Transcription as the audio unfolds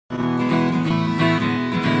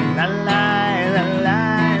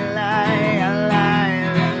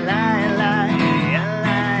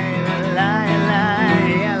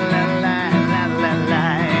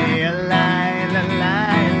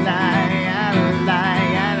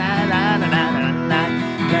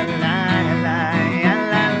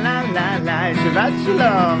Shabbat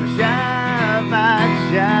shalom, Shabbat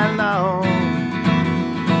shalom,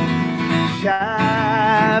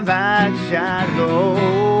 Shabbat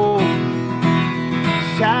shalom,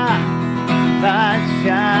 Shabbat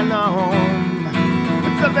shalom.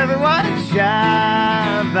 What's up, everyone?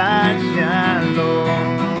 Shabbat shalom.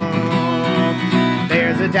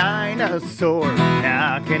 There's a dinosaur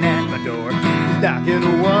knocking at my door. He's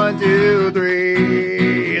knocking 1, 2,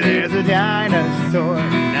 3. There's a dinosaur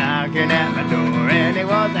knocking at my door, and he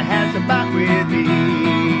wants to have Shabbat with me.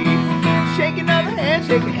 Shake another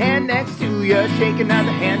hand next to you. Shake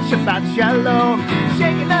another hand, Shabbat shalom.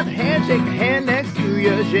 Shake another hand next to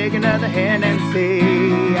you. Shake another hand and say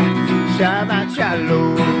Shabbat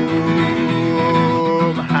shalom.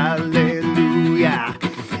 Hallelujah,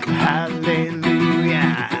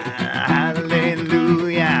 hallelujah,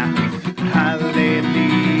 hallelujah,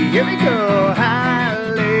 hallelujah. Here we go.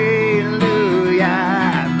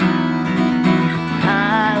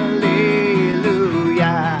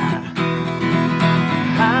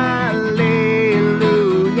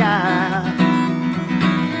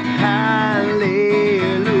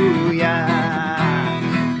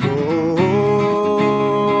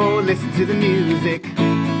 To the music.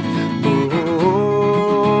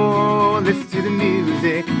 Oh, listen to the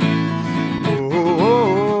music.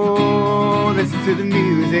 Oh, listen to the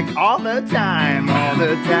music all the time, all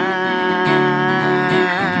the time.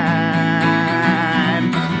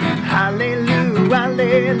 Hallelujah,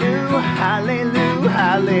 hallelujah, hallelujah,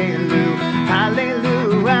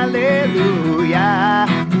 hallelujah, hallelujah.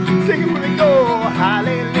 Sing it when we go.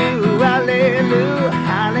 Hallelujah, hallelujah,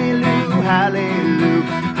 hallelujah,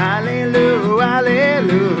 hallelujah. Hallelujah,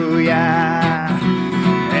 hallelujah.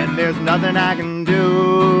 And there's nothing I can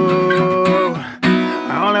do.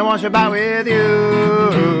 I only want Shabbat with you.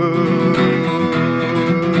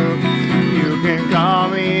 You can call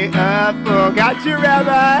me up, oh, got you,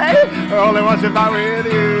 Rabbi. I only want Shabbat with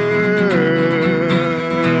you.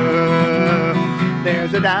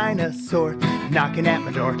 There's a dinosaur knocking at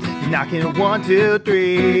my door. He's knocking at 1, 2,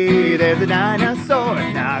 3. There's a dinosaur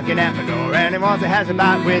knocking at my door, and he wants to have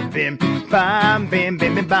Shabbat with him. Bam, bim,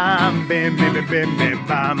 bim, bim, bam, bim, bim, bim, bim, bim,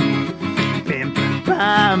 bam, bim,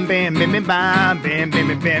 bam, bim, bim, bim, bam, bim, bim,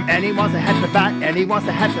 bim, bim. And he wants to have Shabbat, and he wants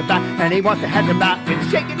to have Shabbat, and he wants to have Shabbat. And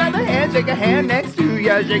shake another hand, shake a hand next to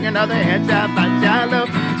you. Shake another hand, Shabbat shalom.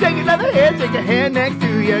 Shake another hand, shake a hand next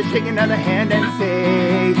to you. Shake another hand and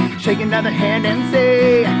say. Shake another hand and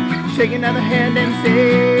say. Shake another hand and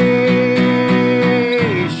say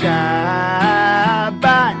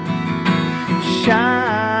Shabbat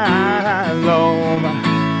Shalom,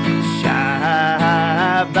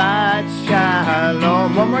 Shabbat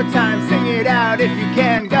Shalom. One more time, sing it out if you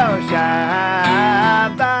can. Go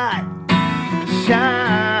Shabbat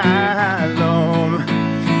Shalom,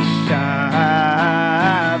 Shabbat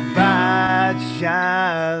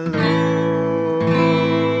Shalom.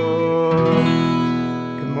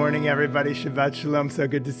 Good morning, everybody. Shabbat Shalom. So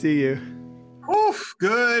good to see you. Oof,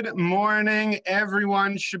 good morning,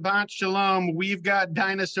 everyone. Shabbat Shalom. We've got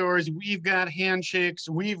dinosaurs. We've got handshakes.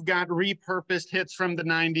 We've got repurposed hits from the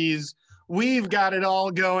 90s. We've got it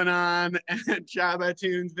all going on at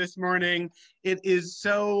ShabbaTunes this morning. It is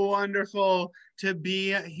so wonderful to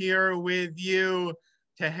be here with you,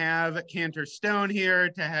 to have Cantor Stone here,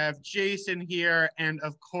 to have Jason here, and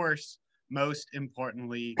of course, most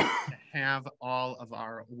importantly, to have all of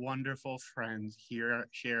our wonderful friends here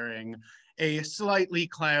sharing a slightly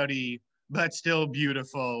cloudy but still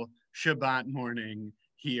beautiful Shabbat morning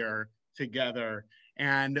here together.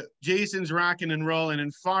 And Jason's rocking and rolling,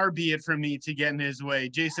 and far be it from me to get in his way.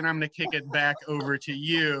 Jason, I'm going to kick it back over to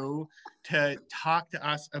you to talk to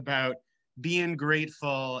us about being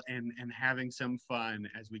grateful and having some fun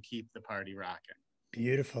as we keep the party rocking.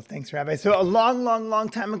 Beautiful. Thanks, Rabbi. So a long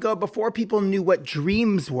time ago, before people knew what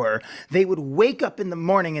dreams were, they would wake up in the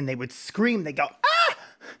morning and they would scream. They go, ah!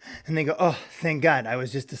 And they go, oh, thank God, I was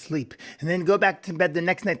just asleep. And then go back to bed the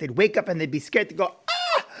next night. They'd wake up and they'd be scared to go, ah!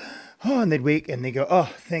 Oh, and they'd wake and they go,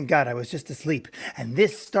 oh, thank God, I was just asleep. And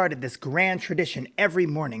this started this grand tradition every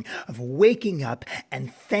morning of waking up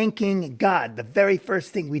and thanking God, the very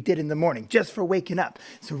first thing we did in the morning, just for waking up.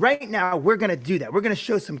 So right now, we're going to do that. We're going to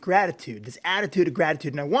show some gratitude, this attitude of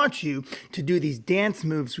gratitude. And I want you to do these dance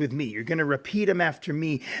moves with me. You're going to repeat them after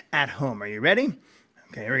me at home. Are you ready?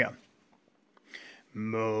 Okay, here we go.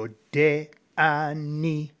 Modeh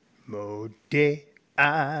ani Modeh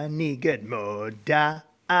ani. Good.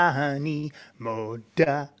 Modani.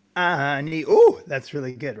 Modani. Oh, that's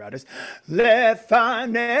really good, Routers.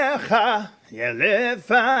 Lefanecha. Yeah,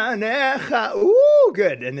 lefanecha. Ooh,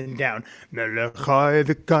 good. And then down. Melechai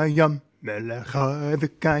v'kayam. Melechai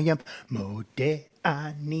v'kayam. Modeh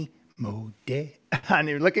ani.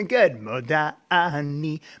 Modani. Looking good.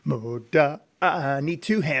 Modani. Modani.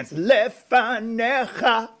 Two hands.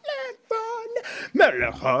 Lefanecha.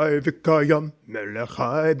 Melechai v'kayam,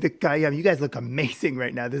 Melechai v'kayam. You guys look amazing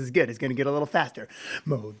right now. This is good. It's going to get a little faster.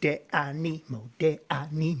 Modani,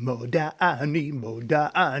 Modani, Modani,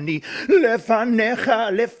 Modani.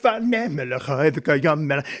 Lefanecha, lefane, Melechai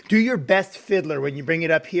v'kayam. Do your best, fiddler, when you bring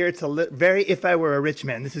it up here. It's very if I were a rich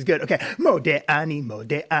man. This is good. Okay. Modani,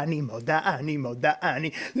 Modani, Modani,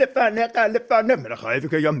 Modani. Lefanecha, lefane, Melechai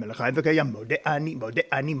v'kayam, Melechai v'kayam. Modani,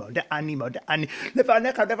 Modani, Modani, Modani.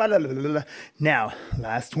 Lefanecha, lefane. Now,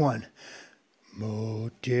 last one.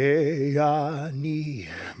 Modani,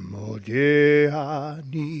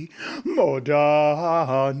 Modani,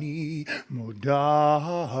 Modani,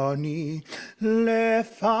 Modani,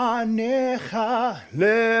 Lefanecha,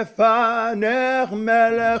 Lefanech,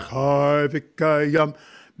 Melechai v'kayam,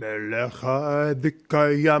 Melechai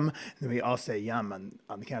v'kayam. Then we all say yam on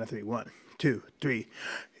the count of three. 1, 2, 3.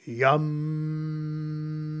 Yum.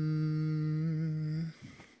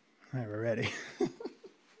 All right, we're ready.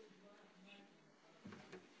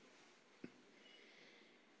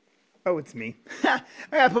 Oh, it's me. I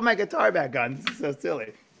gotta put my guitar back on. This is so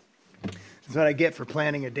silly. That's what I get for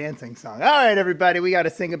planning a dancing song. All right, everybody, we got to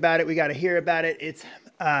sing about it. We got to hear about it. It's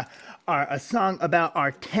a song about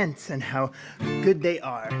our tents and how good they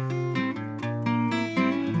are.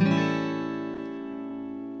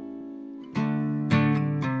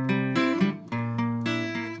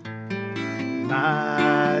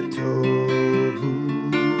 Ma tovu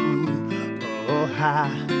oha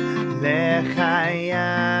lecha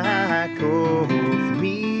Yaakov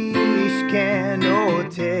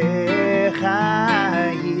mishkenotecha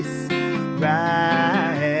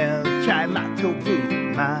Yisrael. Try ma tovu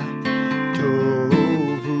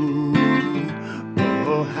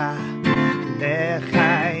oha lecha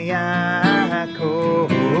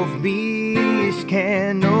Yaakov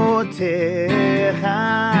mishkenotecha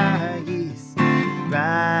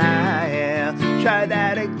Yisrael. Try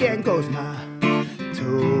that again. Goes ma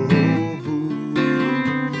tovu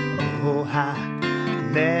oha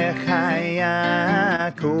lecha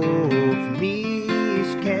Yaakov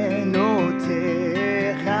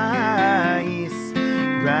mishkenotecha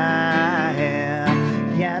Yisrael.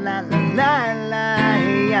 Ya la la la la,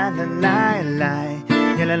 ya la la la,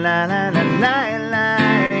 ya la la la la la,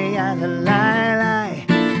 ya la la la,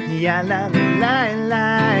 ya la la la,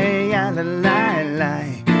 ya la la la.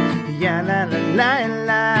 Ya la la la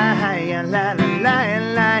la, ya la la la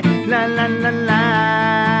la, la la la la.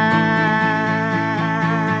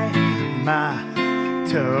 Ma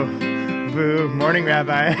tovu. Morning,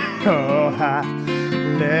 Rabbi. Oha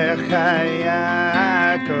lecha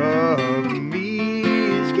Yaakov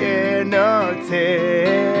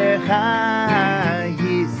mishkenotecha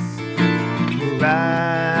Yisrael.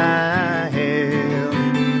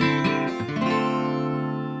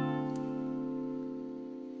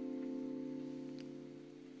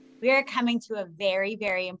 We are coming to a very,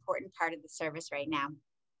 very important part of the service right now.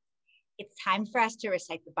 It's time for us to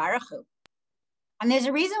recite the Baruch Hu. And there's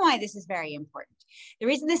a reason why this is very important. The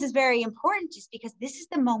reason this is very important is because this is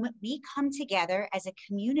the moment we come together as a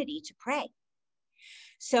community to pray.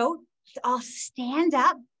 So let's all stand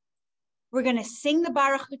up. We're going to sing the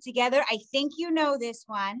Baruch Hu together. I think you know this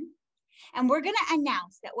one. And we're going to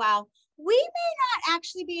announce that while we may not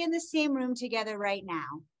actually be in the same room together right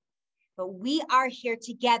now, but we are here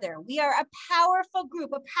together. We are a powerful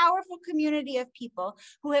group, a powerful community of people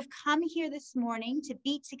who have come here this morning to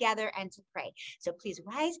be together and to pray. So please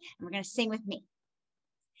rise, and we're going to sing with me.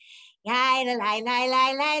 Yai la la la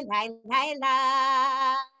la la la la la.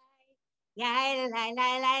 Yai la la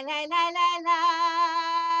la la la la la la.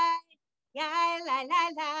 Yai la la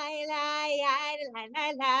la la. Yai la la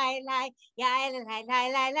la la. Yai la la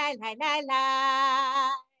la la la la la.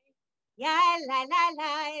 Ya la la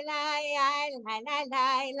la la, ya la la la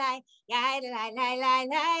la, ya la la la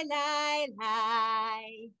la la la.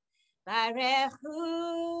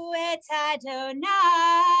 Barechu et Adonai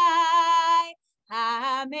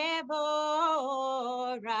hamevorach.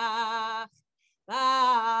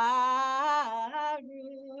 Baruch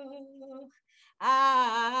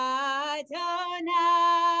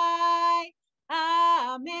Adonai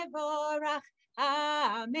hamevorach,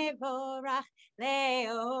 hamevorach.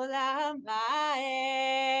 Leolam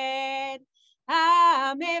vaed,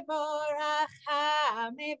 hamevorach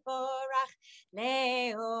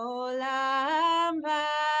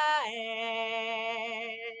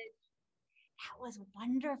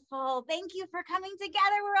Wonderful. Thank you for coming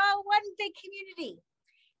together. We're all one big community.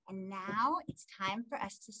 And now it's time for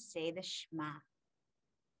us to say the Shema.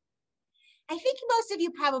 I think most of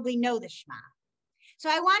you probably know the Shema. So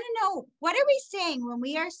I want to know, what are we saying when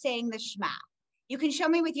we are saying the Shema? You can show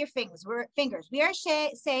me with your fingers. We are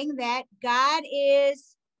saying that God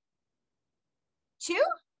is two?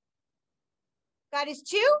 God is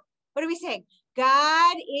two? What are we saying?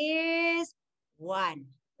 God is one,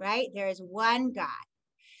 right? There is one God.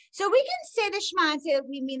 So we can say the Shema and say that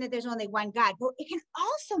we mean that there's only one God, but it can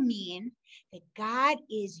also mean that God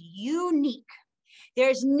is unique.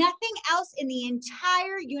 There's nothing else in the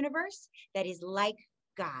entire universe that is like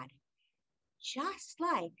God. Just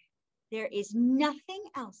like there is nothing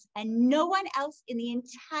else and no one else in the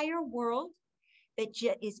entire world that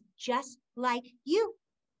is just like you.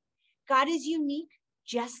 God is unique,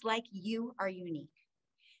 just like you are unique.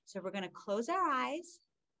 So we're going to close our eyes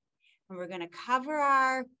and we're going to cover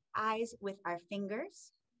our eyes with our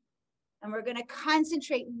fingers. And we're going to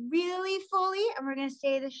concentrate really fully and we're going to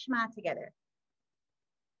say the Shema together.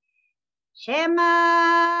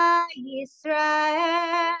 Shema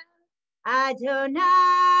Yisrael, Adonai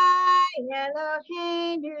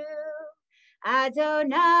Eloheinu,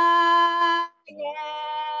 Adonai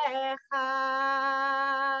Echad.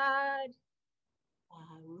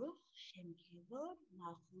 Baruch Shem Kivod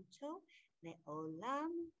Malchuto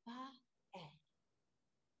Le'olam Va'ed.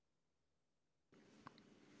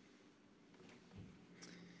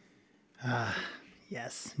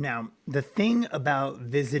 Yes. Now, the thing about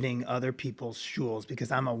visiting other people's shuls,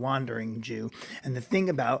 because I'm a wandering Jew, and the thing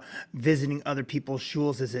about visiting other people's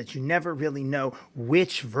shuls is that you never really know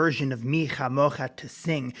which version of Mi Chamocha to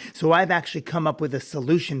sing. So I've actually come up with a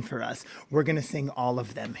solution for us. We're going to sing all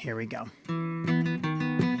of them. Here we go.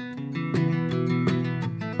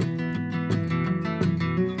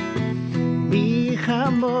 Mi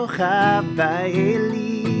Chamocha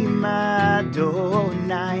Ba'elim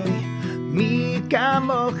Adonai, Mi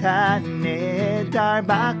kamocha nedar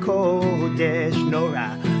b'kodesh,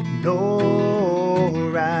 nora,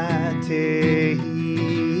 nora tehilot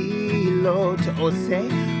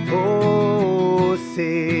osef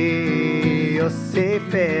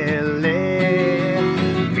eleh.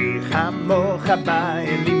 Mi kamocha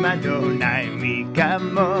ba'elim Adonai, mi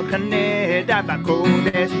kamocha nedar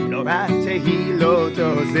b'kodesh, nora tehilot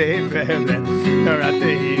osef eleh, nora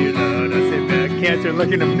tehilot osef eleh. Cantor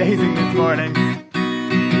looking amazing this morning.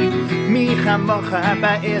 Mi chamocha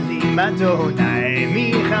ba'elim Adonai, mi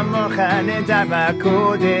chamocha nedar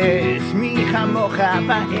b'kodesh, mi chamocha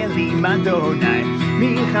ba'elim Adonai,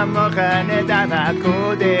 mi chamocha nedar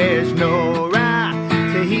b'kodesh, nora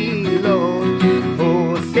tehilot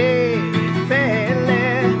osef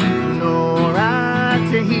eleh, nora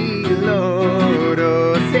tehilot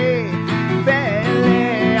osef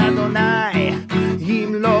eleh, Adonai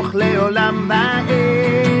yimloch le'olam va'ed.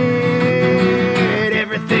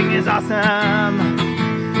 Everything is awesome.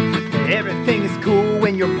 Everything is cool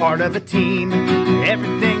when you're part of a team.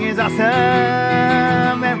 Everything is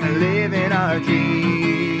awesome and we're living our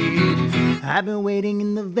dreams. I've been waiting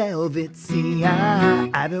in the velvet sea.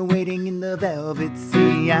 I've been waiting in the velvet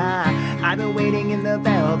sea. I've been waiting in the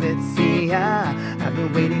velvet sea. I've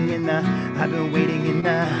been waiting in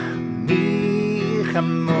the Mi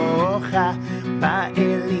chamocha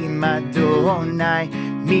ba'elim Adonai,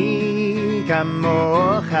 mi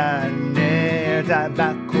kamocha nedar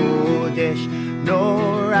b'kodesh,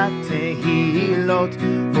 nora tehilot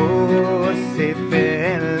osef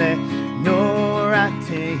eleh, nora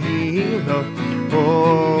tehilot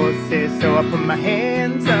osef. So I put my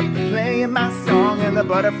hands up, playing my song, and the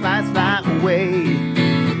butterflies fly away.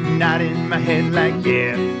 Nodding my head like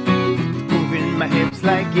yeah, moving my hips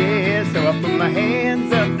like yeah. So I put my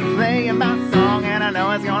hands up to playing my song, and I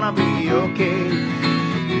know it's gonna be okay.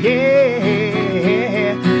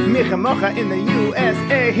 Yeah, Mi Chamocha in the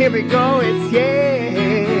USA. Here we go, it's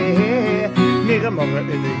yeah, Mi Chamocha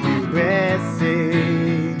in the USA.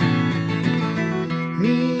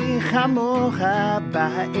 Mi Chamocha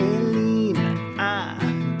ba'elim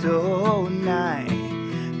Adonai,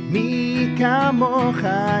 Mi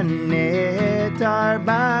kamocha nedar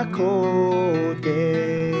b'kodesh.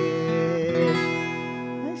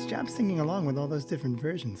 Nice job singing along with all those different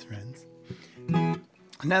versions, friends.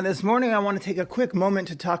 Now, this morning, I want to take a quick moment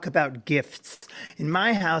to talk about gifts. In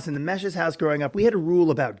my house, in the Mesches house growing up, we had a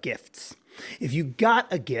rule about gifts. If you got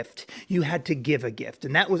a gift, you had to give a gift.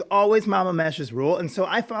 And that was always Mama Mesh's rule, and so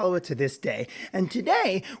I follow it to this day. And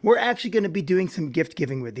today, we're actually going to be doing some gift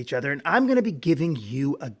giving with each other, and I'm going to be giving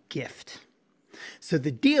you a gift. So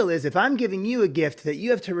the deal is, if I'm giving you a gift, that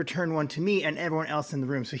you have to return one to me and everyone else in the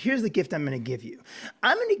room. So here's the gift I'm going to give you.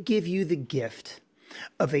 I'm going to give you the gift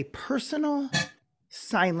of a personal,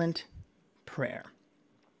 silent prayer.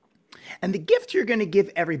 And the gift you're going to give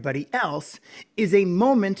everybody else is a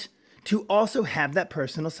moment to also have that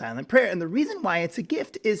personal silent prayer. And the reason why it's a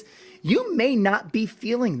gift is you may not be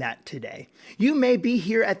feeling that today. You may be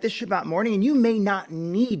here at this Shabbat morning and you may not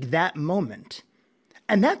need that moment.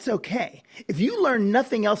 And that's okay. If you learn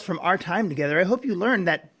nothing else from our time together, I hope you learn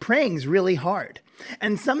that praying's really hard.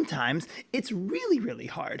 And sometimes it's really, really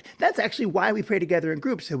hard. That's actually why we pray together in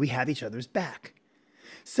groups, so we have each other's back.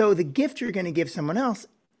 So the gift you're going to give someone else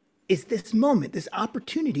is this moment, this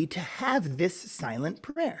opportunity to have this silent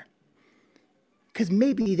prayer. Because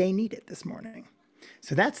maybe they need it this morning.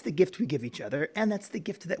 So that's the gift we give each other, and that's the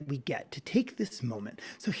gift that we get, to take this moment.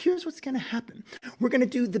 So here's what's going to happen. We're going to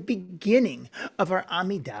do the beginning of our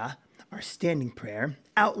Amidah, our standing prayer,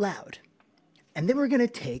 out loud. And then we're going to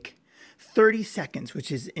take 30 seconds,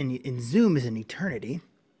 which is in Zoom is an eternity.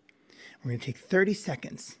 We're going to take 30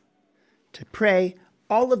 seconds to pray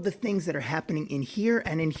all of the things that are happening in here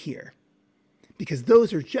and in here. Because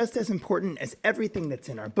those are just as important as everything that's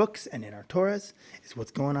in our books and in our Torahs, is what's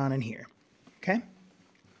going on in here. Okay?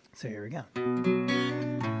 So here we go.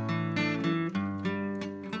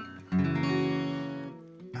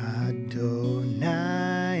 Adonai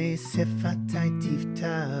sefatai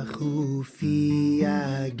tiftach ufi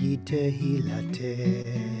yagid tehilatecha.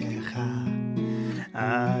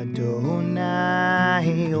 Adonai,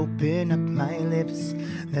 open up my lips,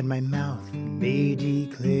 that my mouth may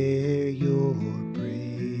declare your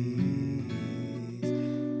praise.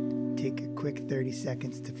 Take a quick 30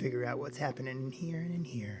 seconds to figure out what's happening in here and in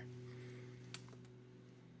here.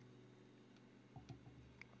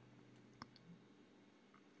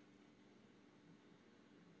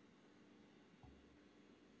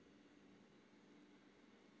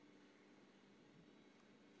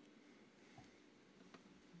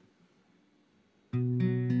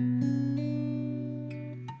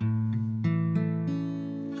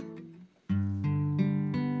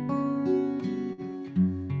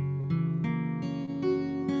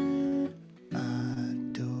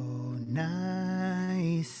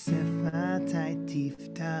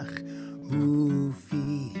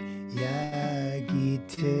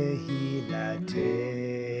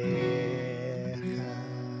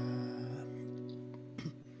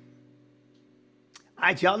 All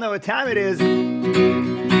right, y'all know what time it is.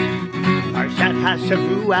 Parshat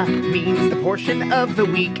HaShavua means the portion of the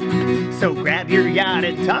week. So grab your yad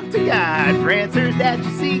and talk to God for answers that you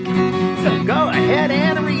seek. So go ahead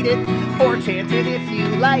and read it or chant it if you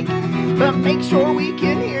like. But make sure we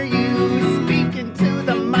can hear you speaking to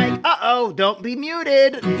the mic. Uh-oh, don't be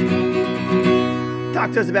muted.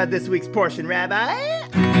 Talk to us about this week's portion, Rabbi.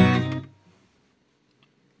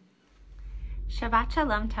 Shabbat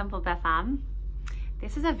Shalom, Temple Beth Am.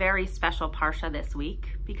 This is a very special Parsha this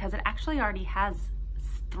week because it actually already has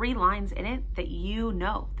 3 lines in it that you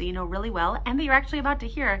know really well, and that you're actually about to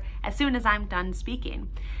hear as soon as I'm done speaking.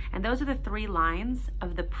 And those are the 3 lines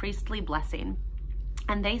of the priestly blessing.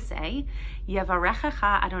 And they say,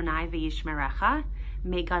 Yevarechecha Adonai v'yishmerecha,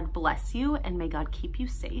 may God bless you and may God keep you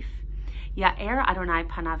safe. Ya'er Adonai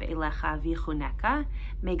panav elecha v'chuneka,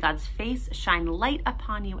 may God's face shine light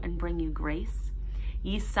upon you and bring you grace.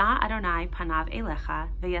 Yisa Adonai panav elecha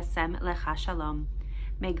v'yasem lecha shalom.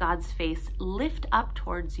 May God's face lift up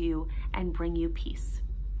towards you and bring you peace.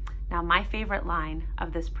 Now, my favorite line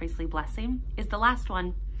of this priestly blessing is the last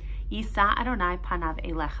one. Yisa Adonai panav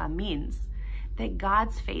elecha means that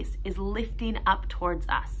God's face is lifting up towards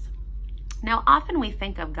us. Now, often we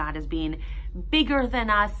think of God as being bigger than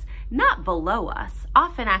us, not below us.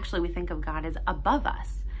 Often, actually, we think of God as above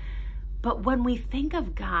us. But when we think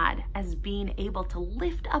of God as being able to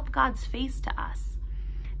lift up God's face to us,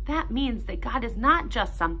 that means that God is not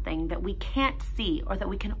just something that we can't see or that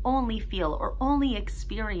we can only feel or only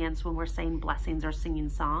experience when we're saying blessings or singing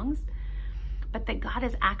songs, but that God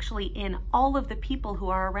is actually in all of the people who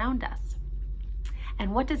are around us.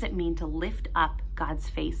 And what does it mean to lift up God's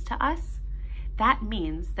face to us? That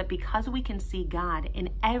means that because we can see God in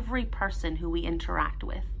every person who we interact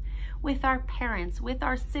with our parents, with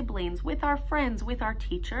our siblings, with our friends, with our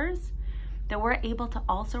teachers, that we're able to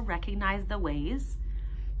also recognize the ways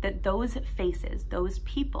that those faces, those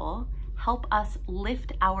people, help us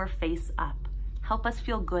lift our face up, help us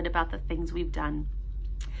feel good about the things we've done.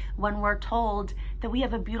 When we're told that we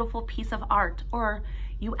have a beautiful piece of art, or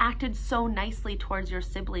you acted so nicely towards your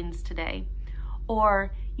siblings today,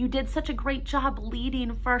 or you did such a great job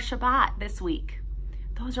leading for Shabbat this week.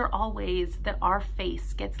 Those are all ways that our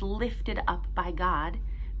face gets lifted up by God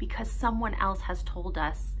because someone else has told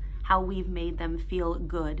us how we've made them feel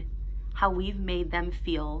good, how we've made them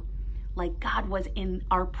feel like God was in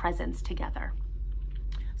our presence together.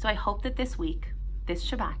 So I hope that this week, this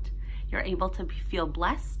Shabbat, you're able to feel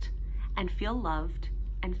blessed and feel loved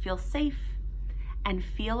and feel safe and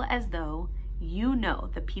feel as though you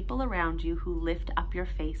know the people around you who lift up your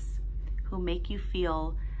face, who make you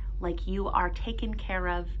feel like you are taken care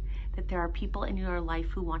of, that there are people in your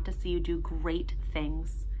life who want to see you do great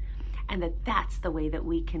things, and that that's the way that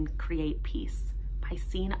we can create peace, by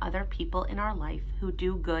seeing other people in our life who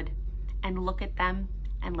do good and look at them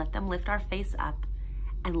and let them lift our face up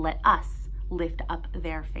and let us lift up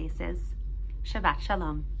their faces. Shabbat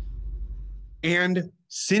Shalom. And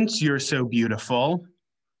since you're so beautiful,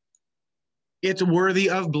 it's worthy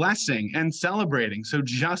of blessing and celebrating. So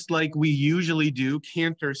just like we usually do,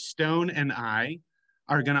 Cantor Stone and I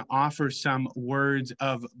are going to offer some words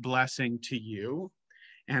of blessing to you.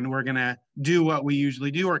 And we're going to do what we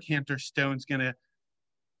usually do, or Cantor Stone's going to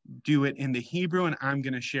do it in the Hebrew, and I'm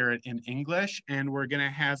going to share it in English. And we're going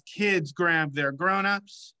to have kids grab their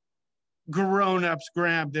grown-ups, grown-ups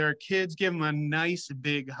grab their kids, give them a nice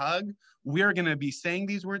big hug. We're going to be saying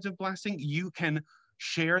these words of blessing. You can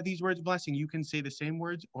share these words of blessing. You can say the same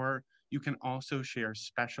words, or you can also share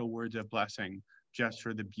special words of blessing just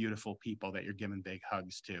for the beautiful people that you're giving big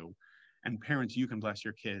hugs to. And parents, you can bless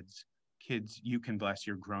your kids. Kids, you can bless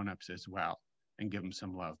your grown-ups as well and give them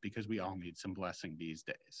some love, because we all need some blessing these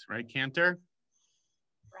days. Right, Cantor?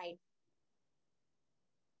 Right.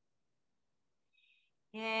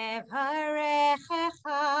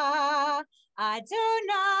 Yevarechecha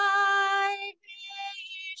Adonai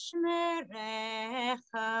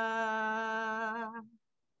v'yishmerecha.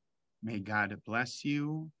 May God bless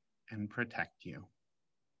you and protect you.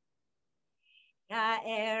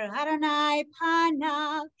 Ya'er Adonai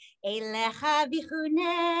panav elecha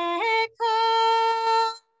v'chuneka.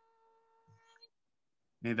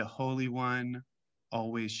 May the Holy One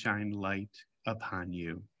always shine light upon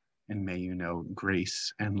you, and may you know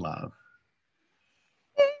grace and love.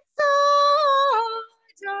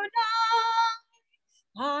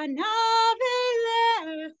 Panav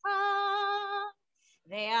elecha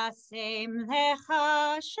ve'asem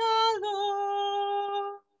lecha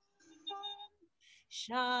shalom.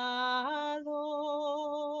 Shalom.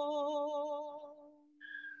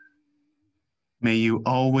 May you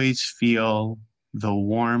always feel the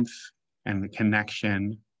warmth and the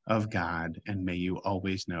connection of God, and may you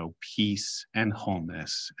always know peace and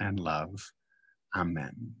wholeness and love.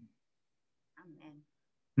 Amen. Amen.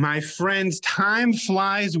 My friends, time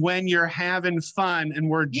flies when you're having fun, and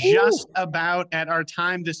we're just about at our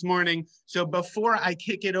time this morning. So before I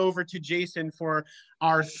kick it over to Jason for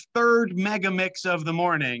our third mega mix of the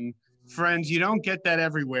morning, friends, you don't get that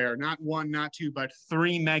everywhere. Not one, not two, but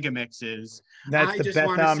 3 mega mixes. That's the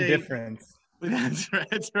Betham difference.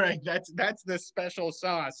 That's right. That's the special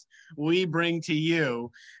sauce we bring to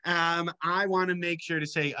you. I want to make sure to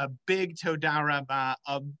say a big toda rabba,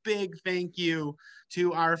 a big thank you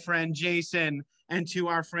to our friend Jason and to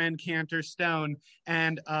our friend Cantor Stone,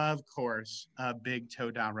 and of course, a big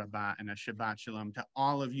toda rabba and a Shabbat Shalom to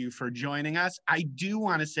all of you for joining us. I do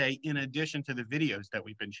want to say, in addition to the videos that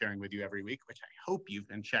we've been sharing with you every week, which I hope you've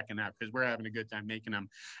been checking out because we're having a good time making them,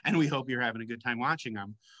 and we hope you're having a good time watching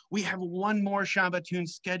them, we have one more ShabbaTunes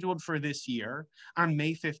scheduled for this year on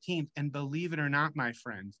May 15th. And believe it or not, my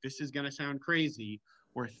friends, this is going to sound crazy.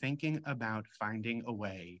 We're thinking about finding a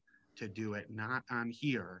way to do it not on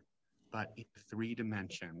here, but in 3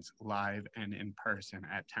 dimensions, live and in person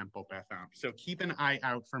at Temple Bethel. So keep an eye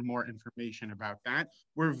out for more information about that.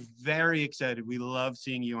 We're very excited. We love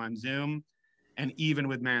seeing you on Zoom, and even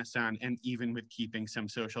with masks on, and even with keeping some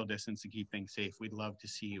social distance to keep things safe, we'd love to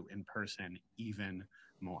see you in person even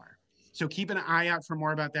more. So keep an eye out for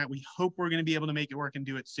more about that. We hope we're going to be able to make it work and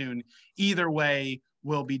do it soon. Either way,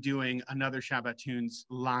 we'll be doing another ShabbaTunes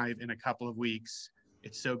live in a couple of weeks.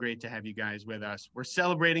 It's so great to have you guys with us. We're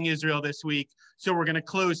celebrating Israel this week, so we're going to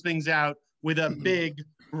close things out with a big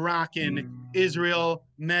rockin' Israel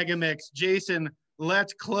mega mix. Jason,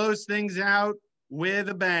 let's close things out with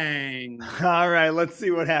a bang. All right, let's see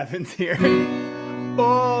what happens here.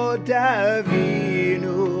 O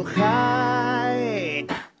Davinu Chai,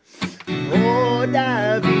 O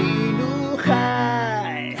Davinu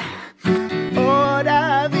Chai, O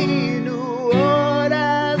Davinu, O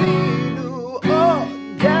Davinu, O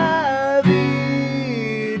Davinu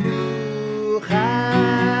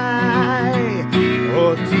Chai,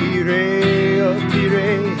 O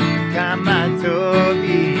Tirei, Kama Tov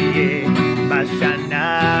Yeh, Bashana,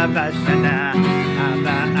 Bashana,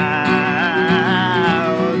 Abba.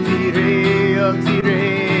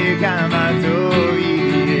 תראה כמה טוב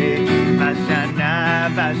יהיה בשנה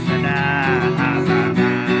הבאה.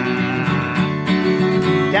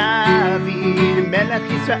 דוד מלך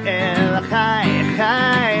ישראל חי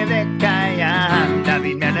וקיים,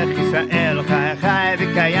 דוד מלך ישראל חי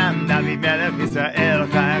וקיים, דוד מלך ישראל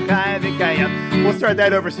חי וקיים. We'll start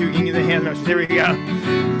that over so you can get the hand notes. There we go.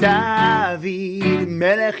 דוד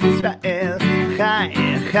מלך ישראל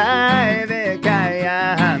חי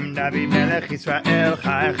וקיים, דוד מלך ישראל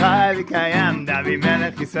חי וקיים, דוד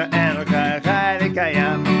מלך ישראל חי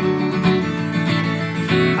וקיים.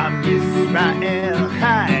 עם ישראל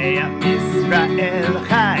חי, עם ישראל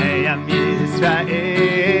חי, עם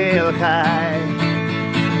ישראל חי,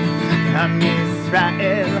 עם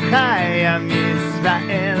ישראל חי, עם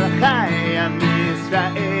ישראל חי, עם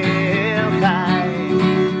ישראל חי.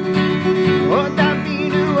 עוד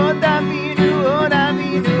אבינו, עוד אבינו, עוד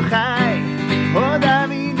אבינו חי, עוד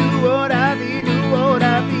אבינו, עוד אבינו, עוד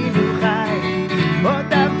אבינו חי,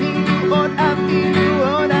 עוד אבינו, עוד אבינו,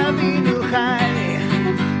 עוד אבינו חי.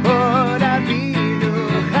 עוד אבינו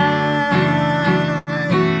חי,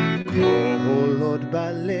 עולות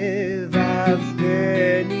בלבב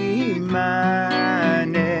בנימה,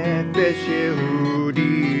 נפש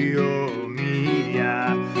יהודי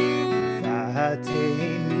הומייה,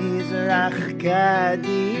 פתן מזרח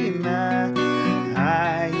קדימה,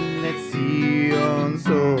 עין לציון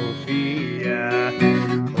סופיה,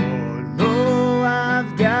 לא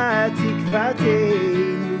אבדה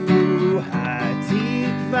תקוותנו,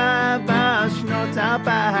 התקווה בשנות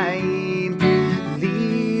 2000,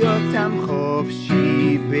 להיות עם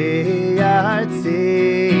חופשי בארצנו,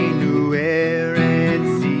 ארץ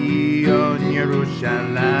ציון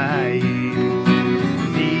ירושלים,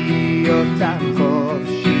 להיות עם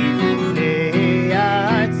חופשי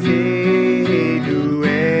בארצנו,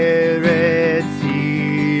 ארץ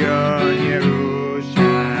ציון ירושלים.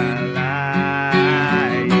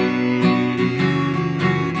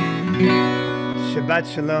 Shabbat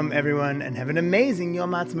Shalom, everyone, and have an amazing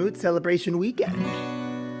Yom Ha'atzmaut celebration weekend.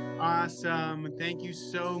 Awesome. Thank you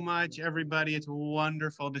so much, everybody. It's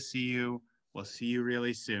wonderful to see you. We'll see you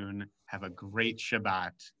really soon. Have a great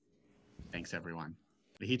Shabbat. Thanks, everyone.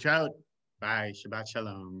 Lehitraut. Bye. Shabbat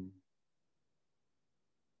Shalom.